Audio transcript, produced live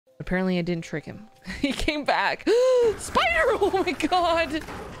Apparently I didn't trick him. He came back. Spider! Oh my god.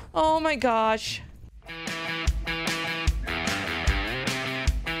 Oh my gosh.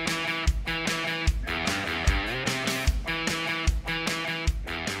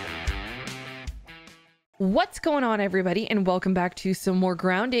 What's going on, everybody, and welcome back to some more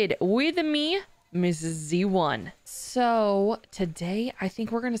Grounded with me, Mrs. Z1. So today I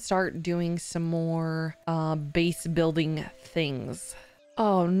think we're going to start doing some more base building things.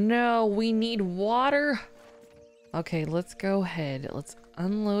 Oh no, we need water. Okay, let's go ahead. Let's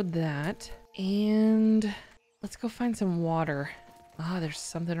unload that and let's go find some water. Ah, there's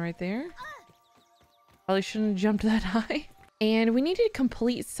something right there. Probably shouldn't have jumped that high. And we need to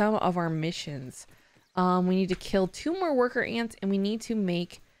complete some of our missions. We need to kill 2 more worker ants and we need to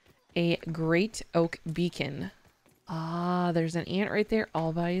make a great oak beacon. Ah, there's an ant right there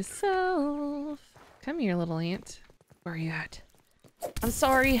all by itself. Come here, little ant. Where are you at? I'm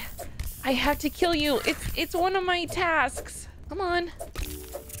sorry. I have to kill you. It's one of my tasks. Come on.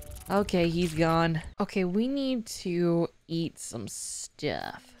 Okay, he's gone. Okay, we need to eat some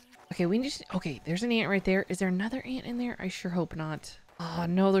stuff. Okay, we need to, okay, there's an ant right there. Is there another ant in there? I sure hope not. Oh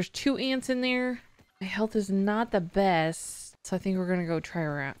no, there's 2 ants in there. My health is not the best. So I think we're gonna go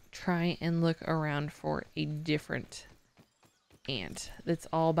try and look around for a different ant that's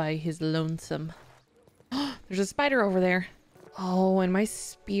all by his lonesome. There's a spider over there. Oh, and my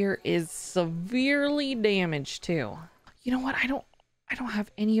spear is severely damaged too. You know what? I don't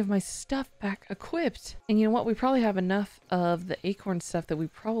have any of my stuff back equipped. And you know what? We probably have enough of the acorn stuff that we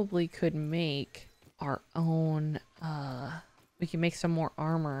probably could make our own, we can make some more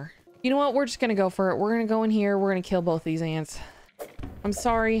armor. You know what? We're just gonna go for it. We're gonna go in here. We're gonna kill both these ants. I'm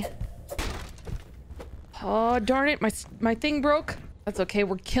sorry. Oh, darn it. My thing broke. That's okay.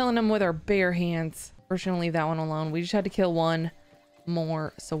 We're killing them with our bare hands. We're just gonna leave that one alone. We just had to kill 1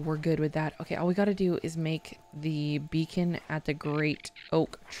 more, so we're good with that. Okay, all we gotta do is make the beacon at the great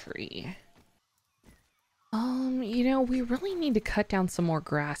oak tree. You know, we really need to cut down some more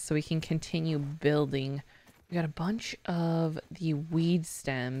grass so we can continue building. We got a bunch of the weed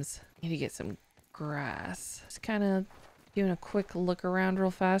stems. Need to get some grass. Just kind of doing a quick look around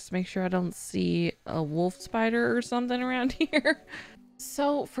real fast. Make sure I don't see a wolf spider or something around here.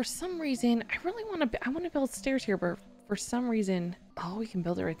 So for some reason, I want to build stairs here, but for some reason, oh, we can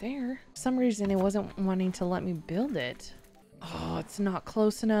build it right there. For some reason, it wasn't wanting to let me build it. Oh, it's not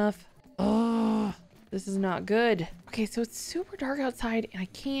close enough. Oh, this is not good. Okay, so it's super dark outside and I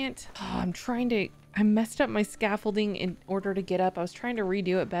can't, I messed up my scaffolding in order to get up. I was trying to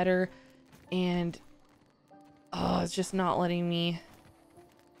redo it better and oh, it's just not letting me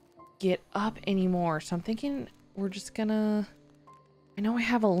get up anymore. So I'm thinking we're just gonna, I know I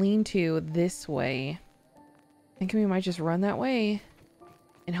have a lean-to this way. I think we might just run that way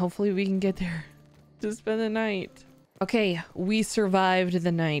and hopefully we can get there to spend the night. Okay, we survived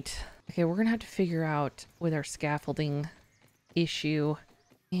the night. Okay, we're gonna have to figure out with our scaffolding issue.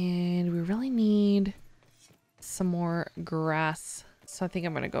 And we really need some more grass. So I think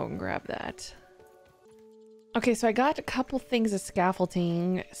I'm gonna go and grab that. Okay, so I got a couple things of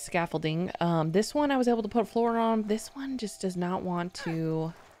scaffolding. This one I was able to put a floor on. This one just does not want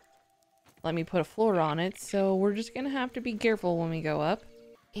to let me put a floor on it. So we're just gonna have to be careful when we go up.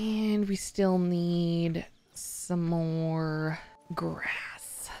 And we still need some more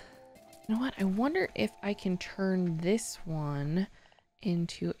grass. You know what? I wonder if I can turn this one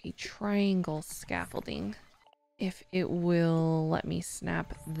into a triangle scaffolding. If it will let me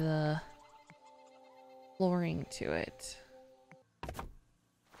snap the flooring to it.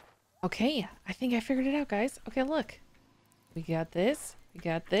 Okay, I think I figured it out, guys. Okay, look. We got this. We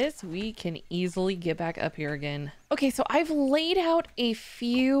got this. We can easily get back up here again. Okay, so I've laid out a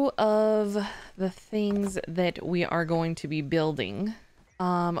few of the things that we are going to be building.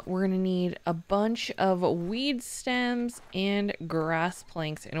 We're gonna need a bunch of weed stems and grass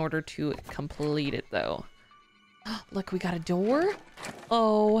planks in order to complete it though. Look, we got a door.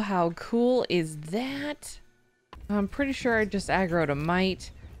 Oh, how cool is that? I'm pretty sure I just aggroed a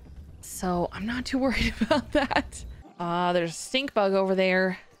mite, so I'm not too worried about that. There's a stink bug over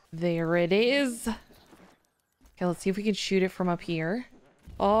there. There it is. Okay, let's see if we can shoot it from up here.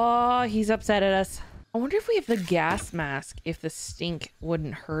 Oh, he's upset at us. I wonder if we have the gas mask, if the stink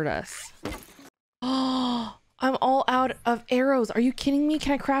wouldn't hurt us. Oh, I'm all out of arrows. Are you kidding me?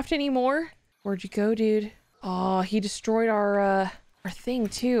 Can I craft any more? Where'd you go, dude? Oh, he destroyed our thing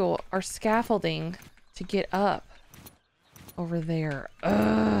too. Our scaffolding to get up over there.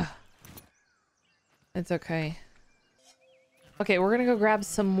 Ugh. It's okay. Okay, we're gonna go grab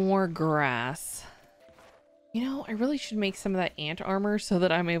some more grass. You know, I really should make some of that ant armor so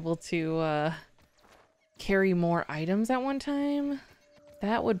that I'm able to carry more items at one time.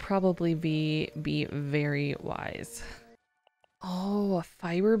 That would probably be very wise. Oh, a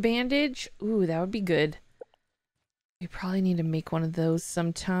fiber bandage? Ooh, that would be good. We probably need to make one of those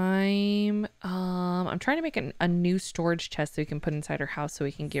sometime. I'm trying to make a new storage chest that we can put inside our house so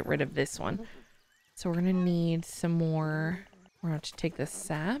we can get rid of this one. So we're gonna need some more. We're gonna have to take the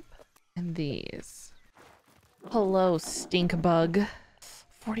sap and these. Hello, stink bug.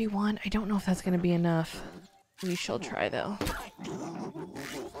 41. I don't know if that's gonna be enough. We shall try though.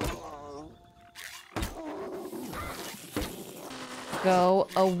 Go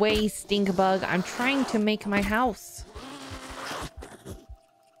away, stink bug. I'm trying to make my house.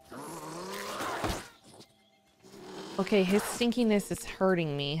 Okay, his stinkiness is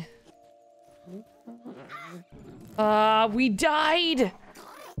hurting me. We died!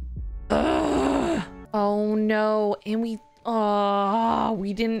 Ugh. Oh no, and we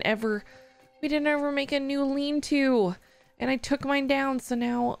didn't ever make a new lean-to. And I took mine down, so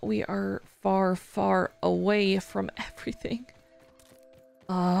now we are far, far away from everything.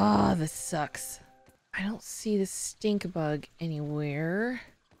 This sucks. I don't see the stink bug anywhere.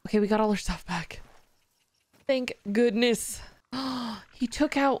 Okay, we got all our stuff back. Thank goodness. He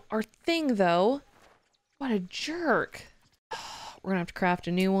took out our thing though. What a jerk. We're gonna have to craft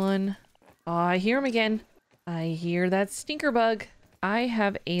a new one. Oh, I hear him again. I hear that stinker bug. I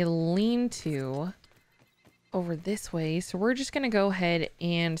have a lean-to over this way, so we're just gonna go ahead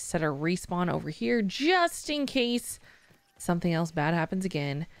and set a respawn over here just in case something else bad happens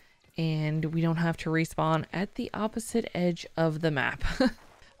again and we don't have to respawn at the opposite edge of the map.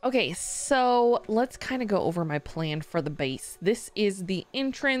 Okay, so let's kind of go over my plan for the base. This is the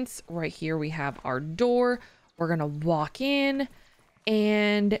entrance. Right here we have our door. We're gonna walk in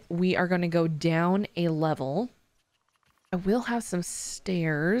and we are gonna go down a level. I will have some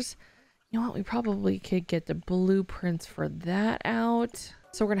stairs. You know what? We probably could get the blueprints for that out.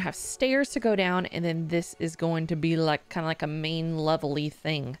 So we're gonna have stairs to go down, and then this is going to be like kind of like a main level-y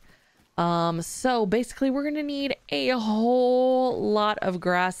thing. So basically we're gonna need a whole lot of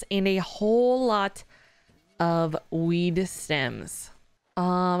grass and a whole lot of weed stems.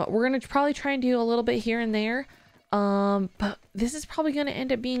 We're gonna probably try and do a little bit here and there. But this is probably gonna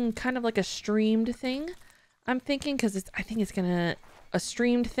end up being kind of like a streamed thing, I'm thinking, because I think it's gonna a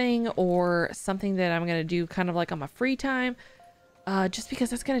streamed thing or something that I'm gonna do kind of like on my free time. Just because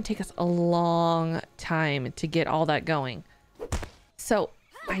that's gonna take us a long time to get all that going. So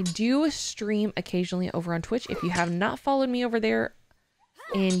I do stream occasionally over on Twitch. If you have not followed me over there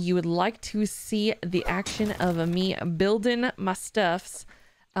and you would like to see the action of me building my stuffs,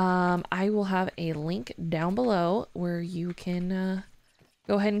 I will have a link down below where you can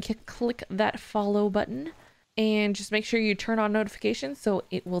go ahead and click that follow button and just make sure you turn on notifications so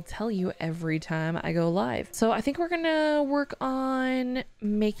it will tell you every time I go live. So I think we're gonna work on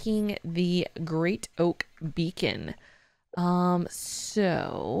making the Great Oak Beacon.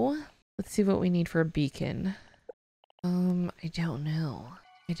 So let's see what we need for a beacon. I don't know.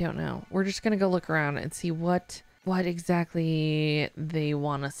 We're just gonna go look around and see what exactly they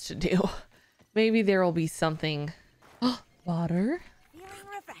want us to do. Maybe there will be something. Water.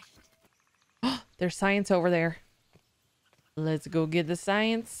 There's science over there. Let's go get the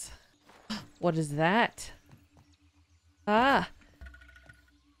science. What is that?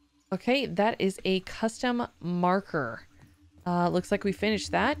 Okay, that is a custom marker. Looks like we finished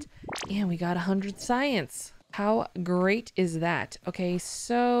that and we got 100 science. How great is that? Okay,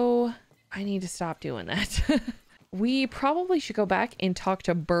 so I need to stop doing that. We probably should go back and talk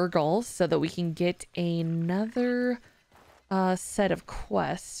to Burgle so that we can get another set of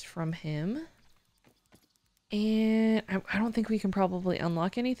quests from him. And I don't think we can probably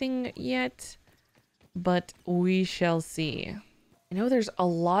unlock anything yet, but we shall see. I know there's a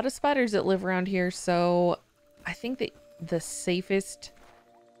lot of spiders that live around here, so I think that the safest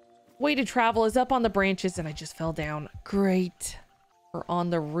way to travel is up on the branches, and I just fell down. Great. Or on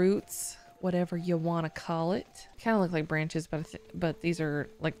the roots, whatever you want to call it. Kind of look like branches, but these are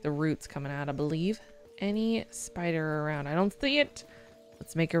like the roots coming out, I believe. Any spider around? I don't see it.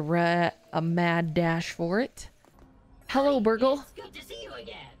 Let's make a mad dash for it. Hello, Burgle. It's good to see you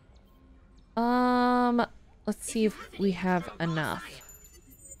again. Let's see if we have enough.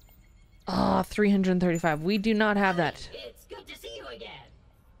 335. We do not have that. It's good to see you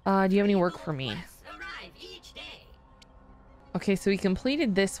again. Do you have any work for me? Arrive each day. Okay, so we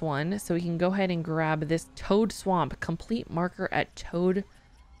completed this one, so we can go ahead and grab this Toad Swamp. Complete marker at Toad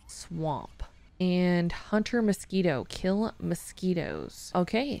Swamp. And hunter mosquito, kill mosquitoes.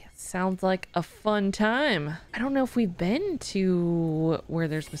 Okay, sounds like a fun time. I don't know if we've been to where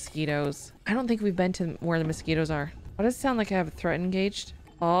there's mosquitoes. I don't think we've been to where the mosquitoes are. Why does it sound like I have a threat engaged?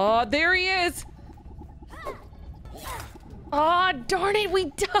 Oh, there he is. Oh, darn it, we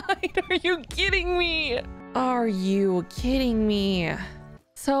died. Are you kidding me? Are you kidding me?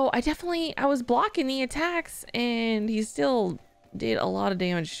 So I was blocking the attacks and he still did a lot of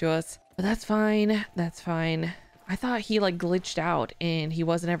damage to us. But that's fine. That's fine. I thought he like glitched out and he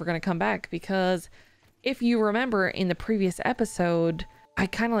wasn't ever going to come back, because if you remember in the previous episode, I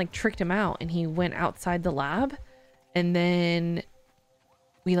kind of like tricked him out and he went outside the lab and then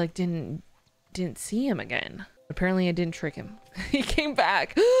we like didn't see him again. Apparently I didn't trick him. He came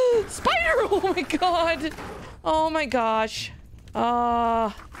back. Spider! Oh my god. Oh my gosh.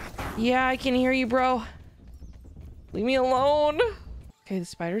 Yeah, I can hear you, bro. Leave me alone. Okay, the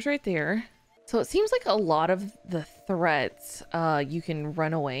spider's right there. So it seems like a lot of the threats, you can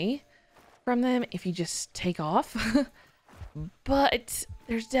run away from them if you just take off. But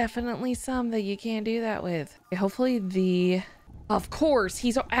there's definitely some that you can't do that with. Okay, hopefully of course,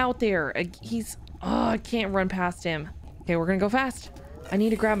 he's out there. Oh, I can't run past him. Okay, we're gonna go fast. I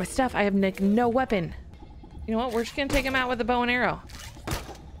need to grab my stuff. I have no weapon. You know what? We're just gonna take him out with a bow and arrow.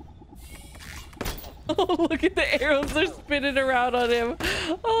 Oh, look at the arrows. They're spinning around on him.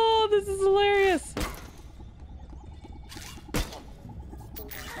 Oh, this is hilarious.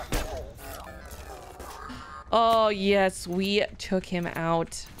 Oh, yes. We took him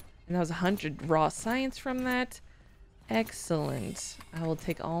out. And that was 100 raw science from that. Excellent. I will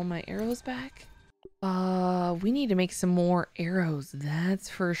take all my arrows back. We need to make some more arrows. That's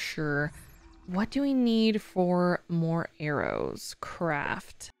for sure. What do we need for more arrows?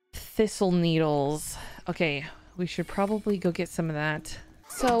 Craft. Thistle needles. Okay, we should probably go get some of that.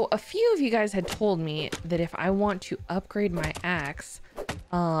 So a few of you guys had told me that if I want to upgrade my axe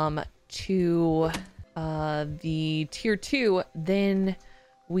to the tier 2, then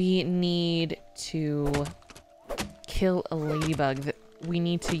we need to kill a ladybug. We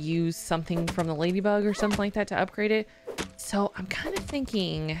need to use something from the ladybug or something like that to upgrade it. So I'm kind of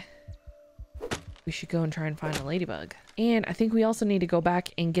thinking we should go and try and find a ladybug. And I think we also need to go back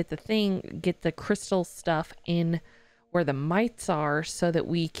and get the crystal stuff in where the mites are so that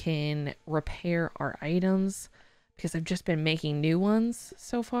we can repair our items, because I've just been making new ones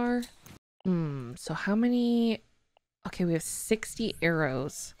so far. So how many? Okay, we have 60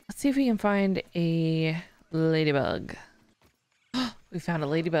 arrows. Let's see if we can find a ladybug. We found a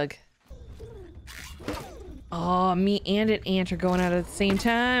ladybug. Oh, me and an ant are going out at the same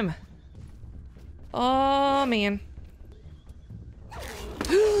time. Oh, man.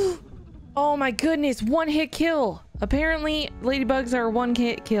 Oh my goodness, one hit kill. Apparently, ladybugs are one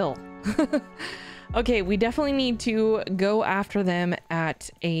hit kill. Okay, we definitely need to go after them at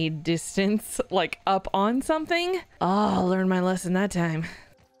a distance, like up on something. Oh, I learned my lesson that time.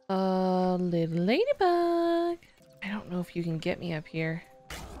 Little ladybug. I don't know if you can get me up here.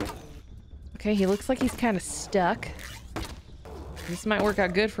 Okay, he looks like he's kind of stuck. This might work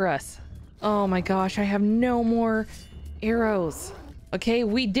out good for us. Oh my gosh, I have no more arrows. Okay,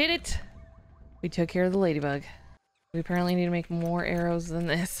 we did it. We took care of the ladybug. We apparently need to make more arrows than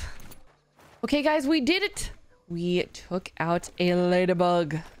this. Okay, guys, we did it. We took out a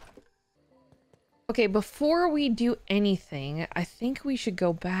ladybug. Okay, before we do anything, I think we should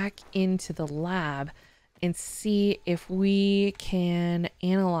go back into the lab and see if we can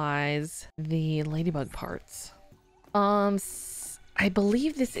analyze the ladybug parts. I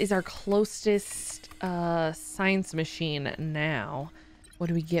believe this is our closest science machine now. What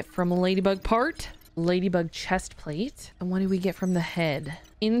do we get from a ladybug part? Ladybug chest plate. And what do we get from the head?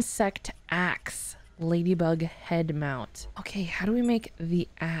 Insect axe. Ladybug head mount. Okay, how do we make the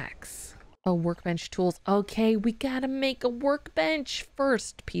axe? Oh, workbench tools. Okay, we gotta make a workbench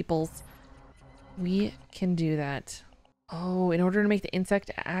first, peoples. We can do that. Oh, in order to make the insect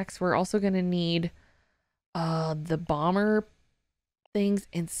axe, we're also gonna need the bomber things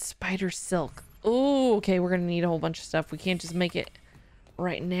and spider silk. Oh, okay, we're gonna need a whole bunch of stuff. We can't just make it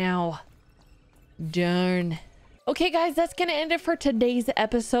right now. Darn. Okay, guys, that's gonna end it for today's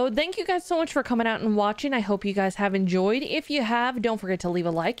episode. Thank you guys so much for coming out and watching. I hope you guys have enjoyed. If you have, don't forget to leave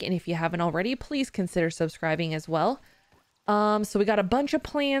a like, and if you haven't already, please consider subscribing as well. So we got a bunch of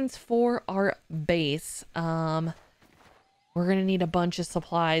plans for our base. We're gonna need a bunch of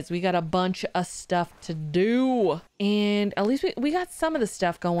supplies. We got a bunch of stuff to do, and at least we got some of the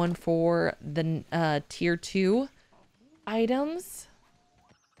stuff going for the tier 2 items.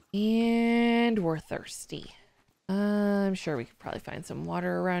 And we're thirsty. I'm sure we could probably find some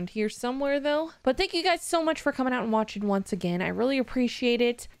water around here somewhere though. But thank you guys so much for coming out and watching once again. I really appreciate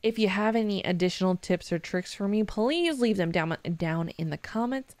it. If you have any additional tips or tricks for me, please leave them down in the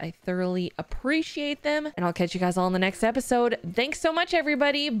comments. I thoroughly appreciate them. And I'll catch you guys all in the next episode. Thanks so much,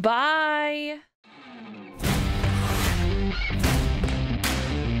 everybody. Bye.